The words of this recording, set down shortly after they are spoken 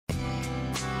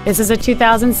This is a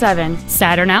 2007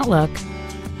 Saturn Outlook.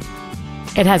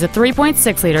 It has a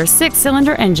 3.6-liter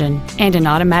six-cylinder engine and an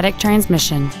automatic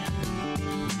transmission.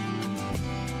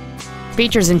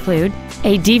 Features include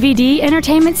a DVD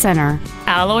entertainment center,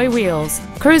 alloy wheels,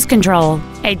 cruise control,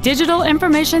 a digital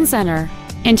information center,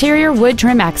 interior wood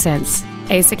trim accents,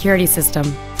 a security system,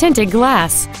 tinted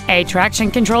glass, a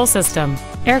traction control system,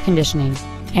 air conditioning,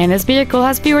 and this vehicle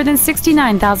has fewer than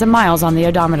 69,000 miles on the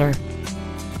odometer.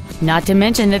 Not to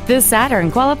mention that this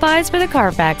Saturn qualifies for the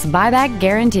Carfax buyback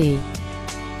guarantee.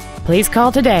 Please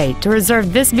call today to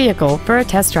reserve this vehicle for a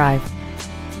test drive.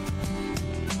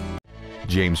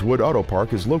 James Wood Auto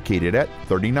Park is located at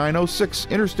 3906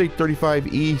 Interstate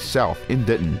 35E South in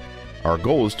Denton. Our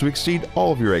goal is to exceed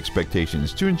all of your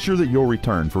expectations to ensure that you'll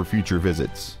return for future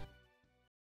visits.